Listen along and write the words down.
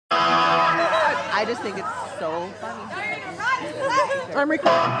I just think it's so funny. I'm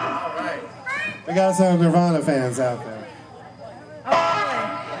recording. All right. We got some Nirvana fans out there.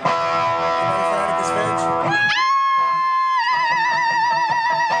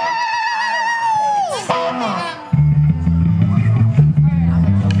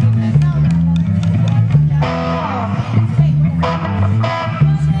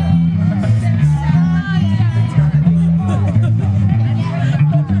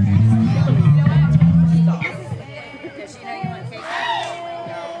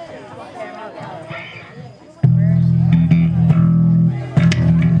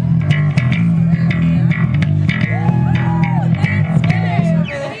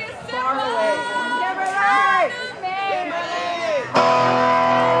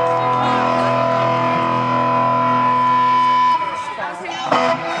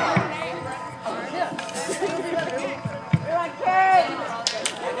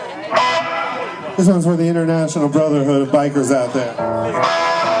 This one's for the International Brotherhood of Bikers out there.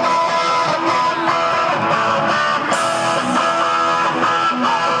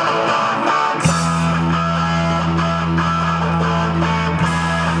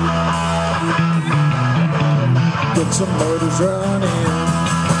 Get some motors running,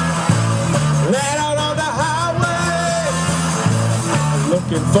 right out on the highway,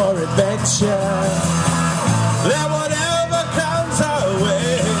 looking for adventure. Let whatever comes our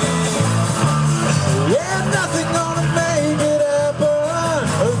way. Yeah, nothing gonna make it happen.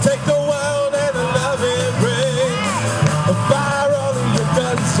 Take the world and love it bring. Fire all of your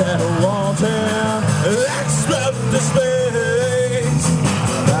guns and want him. Explode the space.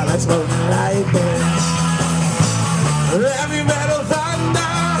 Now let's go lightning. Heavy metal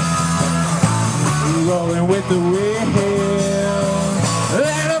thunder, rolling with the wind.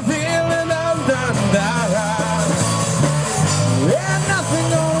 Let a feeling undone. Yeah, nothing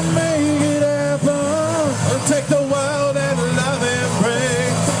gonna make it happen. Take the world and love and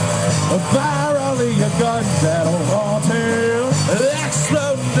bring. Fire all of your guns that'll haunt him.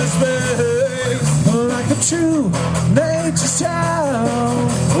 Explode into space. Like a true nature's child,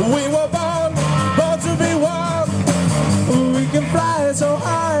 we were born to be one. We can fly so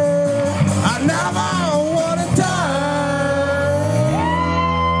high, I never want to die.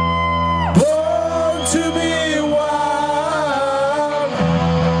 Born to be wild,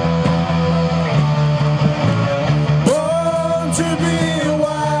 born to be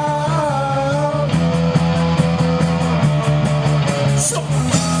wild. So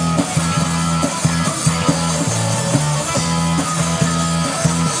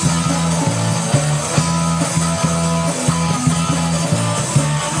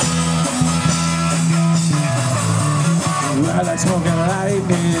like smoking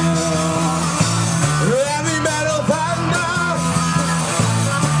lightning, heavy metal thunder,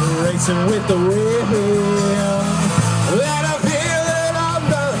 racing with the wind. Let her feel it on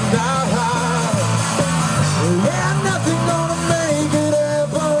the night. Yeah, nothing gonna make it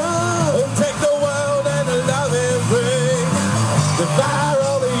happen. Take the world and love it bring. To fire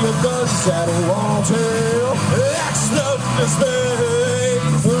all of your guns that want to explode the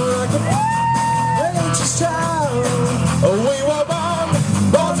space. Like a nature's child.